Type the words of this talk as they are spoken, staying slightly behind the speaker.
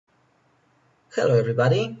Hello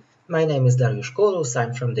everybody, my name is Dariusz Kulus,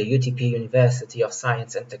 I'm from the UTP University of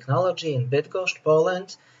Science and Technology in Bydgoszcz,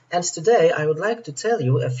 Poland, and today I would like to tell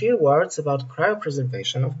you a few words about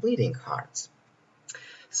cryopreservation of bleeding hearts.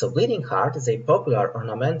 So bleeding heart is a popular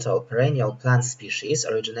ornamental perennial plant species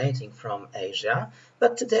originating from Asia,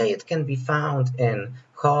 but today it can be found in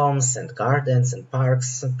homes and gardens and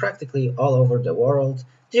parks practically all over the world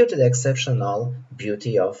due to the exceptional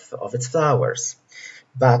beauty of its flowers.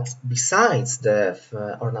 But besides the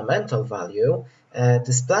ornamental value,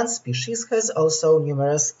 this plant species has also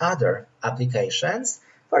numerous other applications.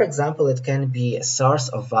 For example, it can be a source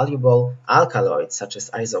of valuable alkaloids such as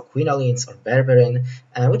isoquinolines or berberin,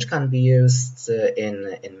 which can be used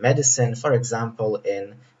in medicine, for example,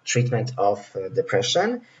 in treatment of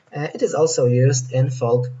depression. It is also used in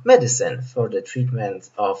folk medicine for the treatment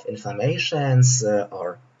of inflammations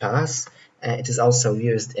or pus. It is also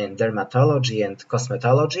used in dermatology and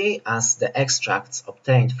cosmetology, as the extracts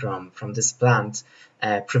obtained from this plant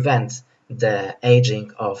prevent the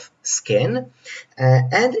aging of skin.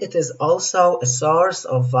 And it is also a source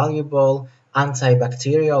of valuable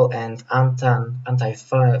antibacterial and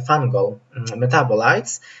antifungal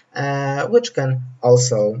metabolites, which can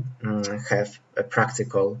also have a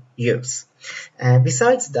practical use.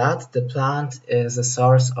 Besides that, the plant is a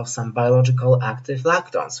source of some biological active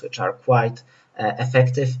lactones, which are quite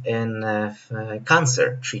effective in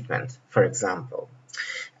cancer treatment, for example.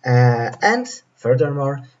 And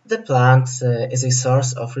furthermore, the plant is a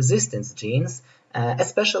source of resistance genes,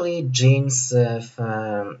 especially genes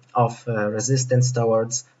of resistance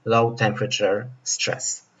towards low temperature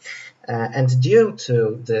stress. And due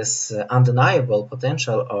to this undeniable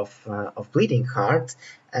potential of bleeding heart,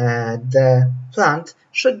 the plant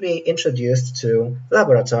should be introduced to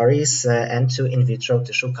laboratories and to in vitro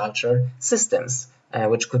tissue culture systems,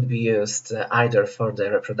 which could be used either for the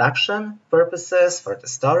reproduction purposes, for the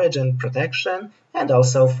storage and protection, and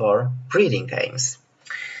also for breeding aims.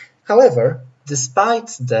 However,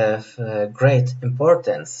 despite the great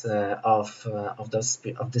importance of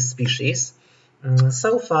this species,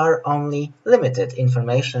 so far only limited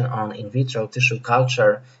information on in vitro tissue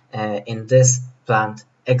culture in this plant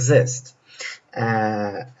exists.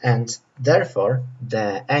 And therefore,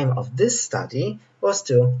 the aim of this study was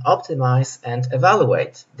to optimize and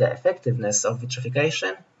evaluate the effectiveness of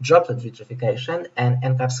vitrification, droplet vitrification, and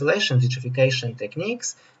encapsulation-vitrification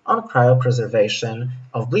techniques on cryopreservation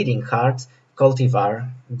of bleeding heart, cultivar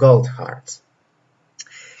Gold Heart.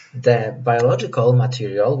 The biological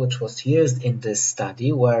material which was used in this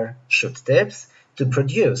study were shoot tips. To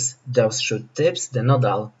produce those shoot tips, the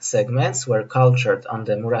nodal segments were cultured on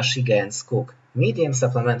the Murashige and SCoT medium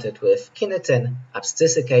supplemented with kinetin,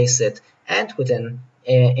 abscisic acid, and with an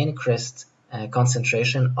increased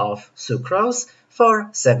concentration of sucrose for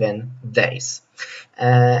 7 days.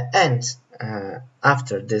 After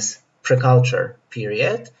this pre-culture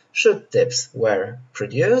period, shoot tips were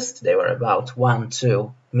produced. They were about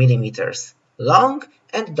 1-2 millimeters long,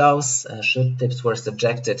 and those shoot tips were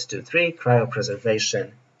subjected to 3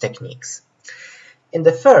 cryopreservation techniques. In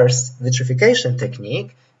the first vitrification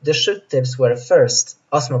technique, the shoot tips were first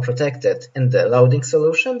osmoprotected in the loading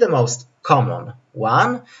solution, the most common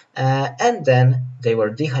one, and then they were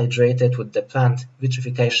dehydrated with the plant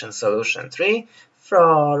vitrification solution 3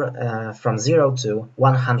 from 0 to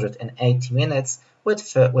 180 minutes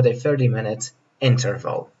with a 30-minute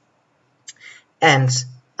interval. And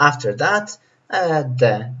after that,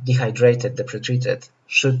 the dehydrated, the pretreated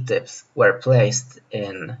shoot tips were placed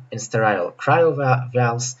in sterile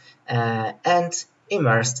cryovalves and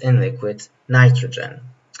immersed in liquid nitrogen.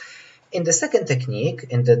 In the second technique,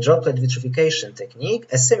 in the droplet vitrification technique,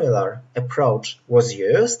 a similar approach was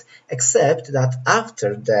used, except that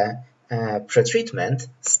after the pretreatment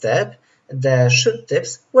step, the shoot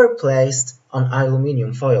tips were placed on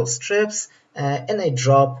aluminum foil strips in a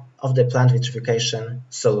drop of the plant vitrification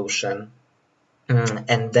solution,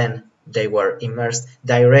 and then they were immersed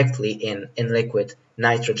directly in liquid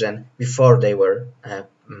nitrogen before they were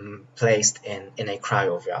placed in a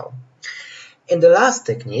cryovalve. In the last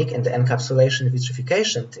technique, in the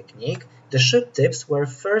encapsulation-vitrification technique, the shoot tips were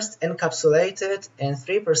first encapsulated in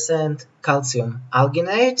 3% calcium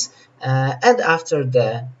alginate, and after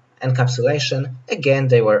the encapsulation, again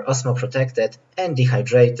they were osmoprotected and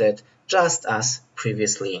dehydrated, just as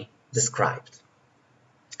previously described.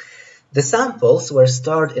 The samples were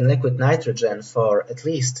stored in liquid nitrogen for at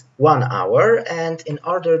least 1 hour, and in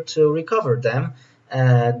order to recover them,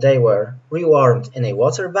 they were rewarmed in a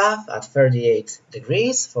water bath at 38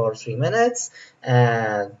 degrees for 3 minutes.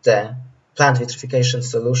 The plant vitrification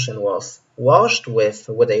solution was washed with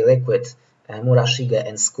a liquid Murashige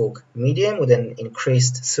and SCoT medium with an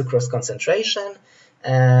increased sucrose concentration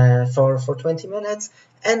for 20 minutes,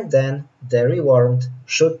 and then the rewarmed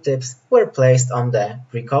shoot tips were placed on the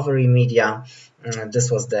recovery media. This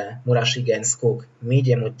was the Murashige and SCoT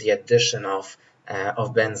medium with the addition of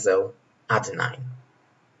benzyl adenine.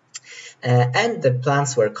 And the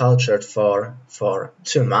plants were cultured for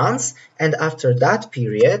 2 months, and after that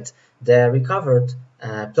period the recovered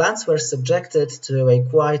plants were subjected to a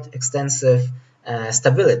quite extensive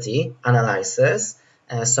stability analysis.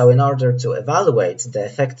 So in order to evaluate the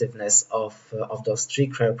effectiveness of those 3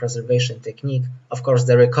 cryopreservation techniques, of course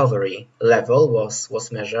the recovery level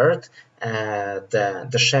was measured,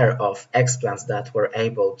 the share of explants that were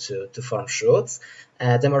able to form shoots,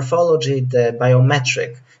 the morphology, the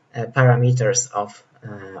biometric parameters of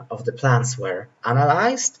the plants were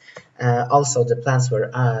analyzed. Also the plants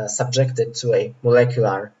were subjected to a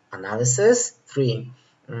molecular analysis. 3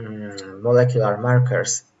 molecular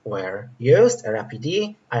markers were used,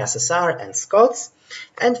 RAPD, ISSR, and SCoT.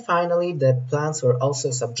 And finally, the plants were also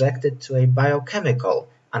subjected to a biochemical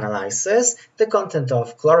analysis. The content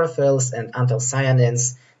of chlorophylls and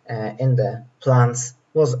anthocyanins in the plants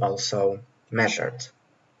was also measured.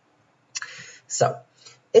 So,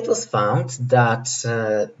 it was found that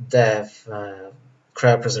the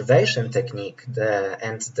cryopreservation technique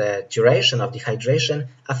and the duration of dehydration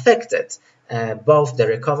affected both the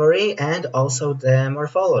recovery and also the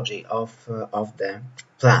morphology of the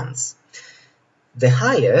plants. The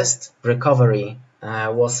highest recovery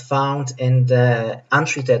was found in the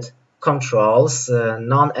untreated controls,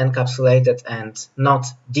 non-encapsulated and not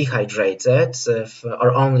dehydrated,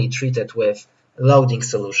 or only treated with loading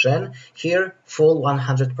solution. Here, full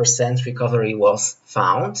 100% recovery was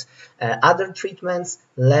found. Other treatments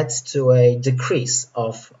led to a decrease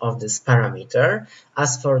of this parameter.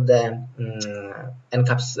 As for the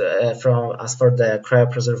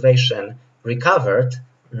cryopreservation recovered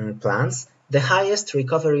plants, the highest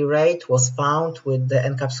recovery rate was found with the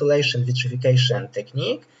encapsulation-vitrification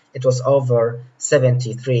technique. It was over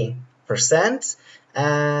 73%.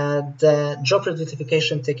 The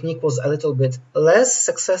droplet-vitrification technique was a little bit less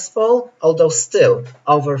successful, although still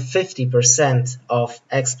over 50% of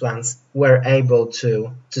explants were able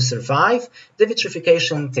to survive. The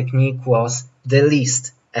vitrification technique was the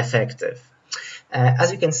least effective.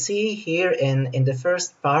 As you can see here in the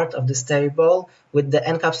first part of this table, with the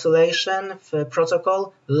encapsulation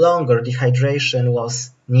protocol, longer dehydration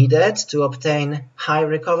was needed to obtain high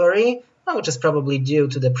recovery, which is probably due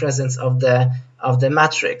to the presence of the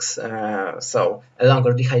matrix. So a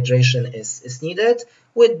longer dehydration is needed.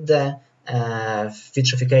 With the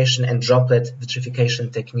vitrification and droplet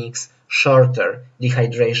vitrification techniques, shorter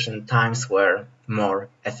dehydration times were more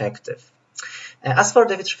effective. As for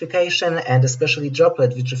the vitrification and especially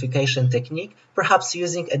droplet vitrification technique, perhaps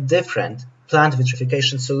using a different plant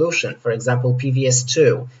vitrification solution, for example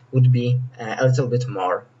PVS2, would be a little bit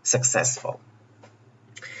more successful.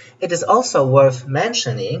 It is also worth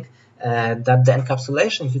mentioning that the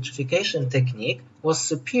encapsulation vitrification technique was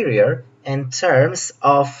superior in terms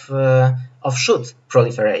of shoot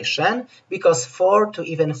proliferation, because 4 to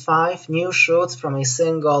even 5 new shoots from a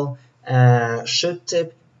single shoot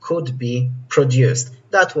tip could be produced.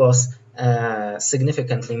 That was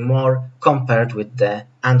significantly more compared with the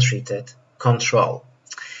untreated control.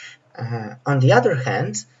 On the other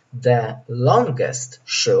hand, the longest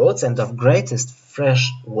shoots and of greatest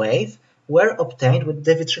fresh wave were obtained with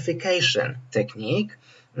the vitrification technique.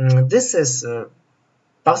 This is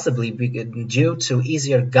possibly due to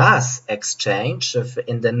easier gas exchange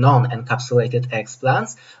in the non-encapsulated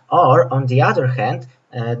explants, or on the other hand,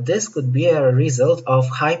 this could be a result of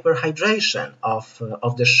hyperhydration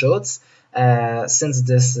of the shoots, since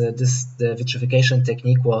the vitrification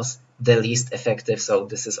technique was the least effective, so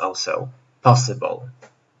this is also possible.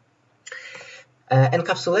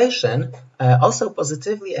 Encapsulation also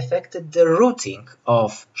positively affected the rooting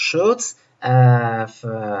of shoots.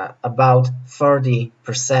 About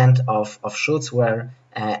 40% of shoots were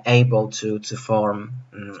able to form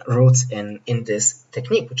roots in this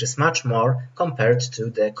technique, which is much more compared to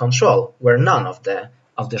the control, where none of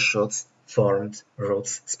the shoots formed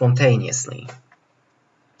roots spontaneously.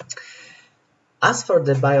 As for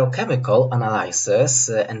the biochemical analysis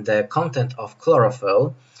and the content of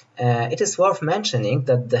chlorophyll, it is worth mentioning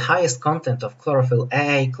that the highest content of chlorophyll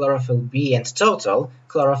A, chlorophyll B, and total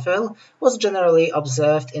chlorophyll was generally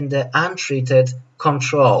observed in the untreated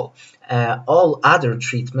control. All other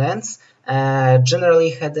treatments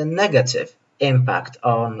generally had a negative impact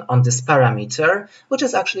on this parameter, which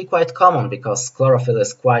is actually quite common because chlorophyll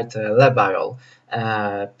is quite a labile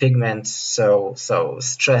pigment, so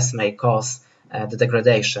stress may cause the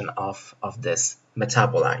degradation of this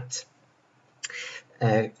metabolite.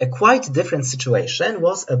 A quite different situation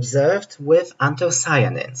was observed with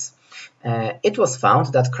anthocyanins. It was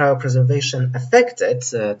found that cryopreservation affected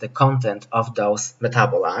the content of those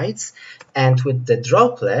metabolites, and with the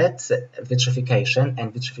droplet vitrification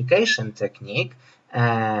and vitrification technique,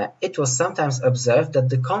 it was sometimes observed that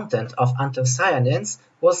the content of anthocyanins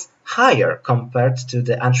was higher compared to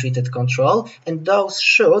the untreated control, and those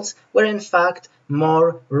shoots were in fact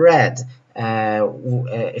more red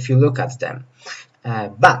if you look at them.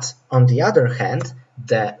 But on the other hand,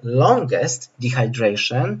 the longest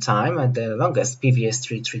dehydration time and the longest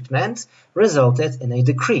PVS3 treatment resulted in a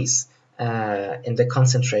decrease in the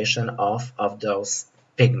concentration of those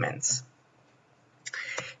pigments.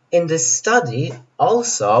 In this study,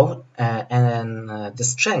 also, the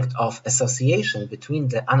strength of association between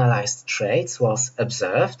the analyzed traits was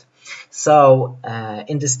observed. So,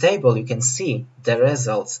 in this table, you can see the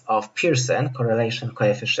results of Pearson correlation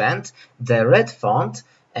coefficient. The red font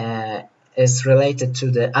is related to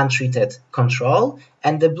the untreated control,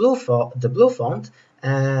 and the blue font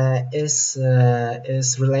is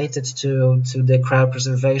related to the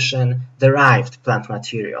cryopreservation-derived plant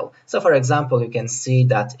material. So, for example, you can see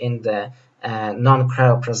that in the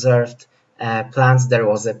non-cryopreserved plants there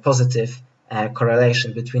was a positive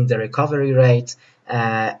correlation between the recovery rate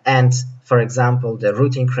and, for example, the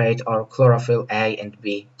rooting rate or chlorophyll A and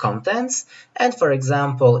B contents, and, for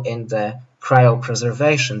example, in the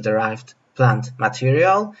cryopreservation-derived plant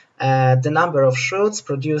material, the number of shoots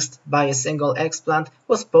produced by a single explant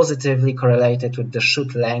was positively correlated with the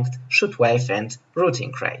shoot length, shoot wave, and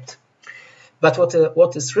rooting rate. But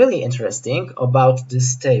what is really interesting about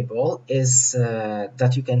this table is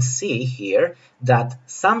that you can see here that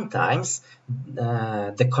sometimes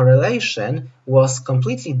the correlation was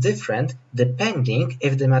completely different depending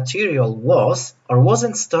if the material was or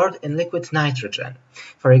wasn't stored in liquid nitrogen.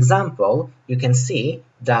 For example, you can see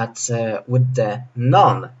that with the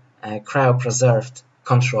non-cryopreserved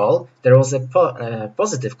control, there was a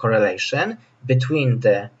positive correlation between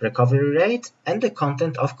the recovery rate and the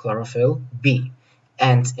content of chlorophyll B.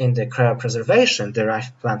 And in the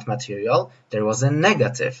cryopreservation-derived plant material, there was a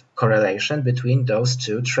negative correlation between those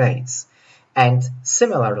two traits. And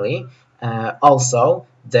similarly, also,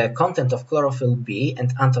 the content of chlorophyll B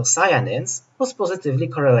and anthocyanins was positively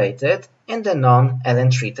correlated in the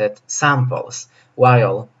non-treated samples,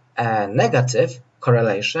 while a negative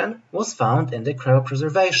correlation was found in the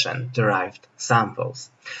cryopreservation-derived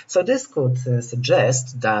samples. So this could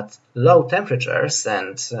suggest that low temperatures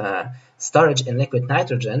and storage in liquid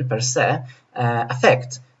nitrogen per se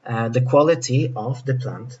affect the quality of the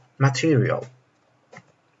plant material.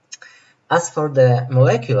 As for the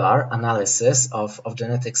molecular analysis of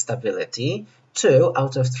genetic stability, 2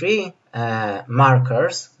 out of 3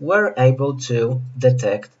 markers were able to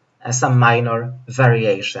detect some minor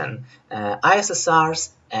variation.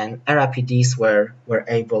 ISSRs and RAPDs were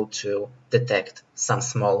able to detect some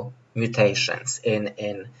small mutations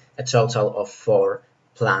in a total of 4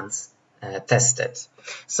 plants tested.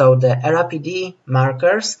 So the RAPD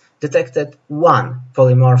markers detected 1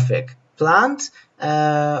 polymorphic plant,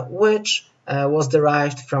 which was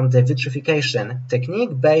derived from the vitrification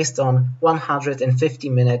technique based on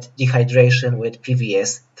 150-minute dehydration with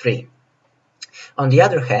PVS3. On the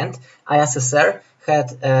other hand, ISSR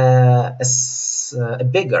had a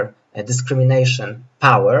bigger discrimination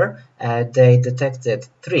power. They detected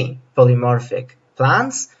 3 polymorphic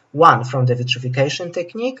plants, 1 from the vitrification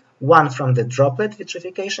technique, 1 from the droplet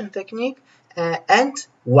vitrification technique, and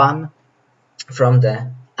 1 from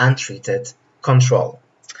the untreated control.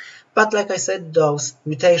 But like I said, those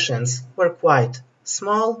mutations were quite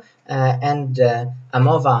small, and the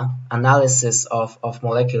AMOVA analysis of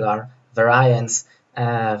molecular variance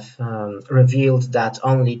revealed that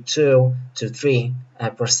only 2 to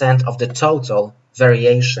 3% of the total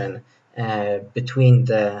variation within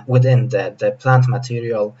the plant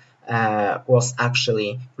material was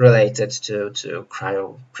actually related to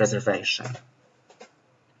cryopreservation.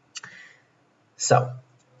 So,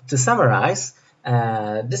 to summarize,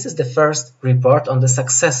 this is the first report on the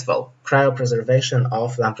successful cryopreservation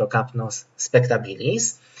of Lamprocapnos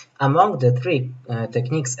spectabilis. Among the 3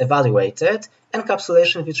 techniques evaluated,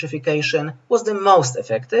 encapsulation-vitrification was the most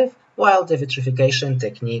effective, while the vitrification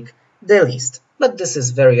technique the least. But this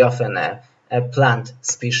is very often a plant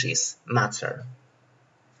species matter.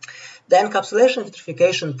 The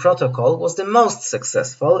encapsulation-vitrification protocol was the most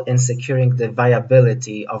successful in securing the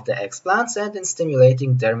viability of the explants and in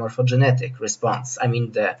stimulating their morphogenetic response, I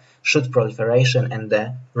mean the shoot proliferation and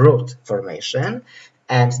the root formation.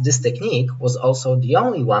 And this technique was also the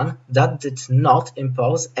only one that did not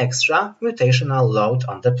impose extra mutational load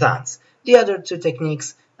on the plants. The other two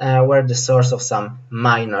techniques were the source of some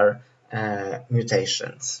minor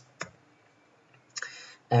mutations.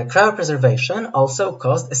 Cryopreservation also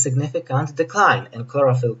caused a significant decline in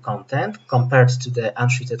chlorophyll content compared to the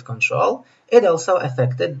untreated control. It also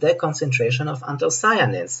affected the concentration of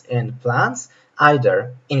anthocyanins in plants,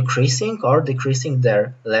 either increasing or decreasing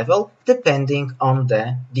their level depending on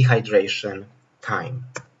the dehydration time.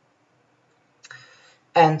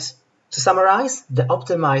 And to summarize, the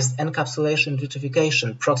optimized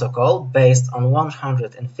encapsulation-vitrification protocol based on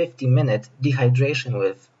 150-minute dehydration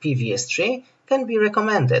with PVS3 can be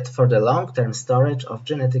recommended for the long-term storage of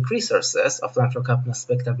genetic resources of Lamprocapnos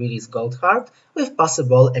spectabilis Gold Heart, with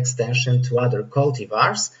possible extension to other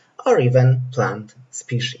cultivars or even plant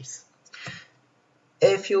species.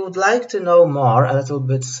 If you would like to know more a little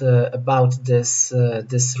bit about this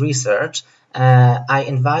research, I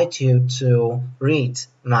invite you to read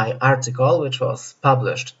my article, which was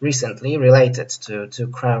published recently, related to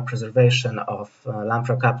cryopreservation of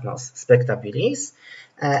Lamprocapnos spectabilis.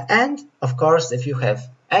 And of course, if you have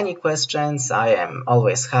any questions, I am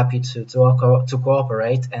always happy to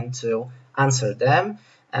cooperate and to answer them.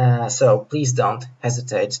 So please don't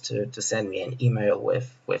hesitate to send me an email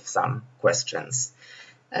with some questions.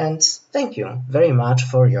 And thank you very much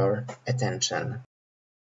for your attention.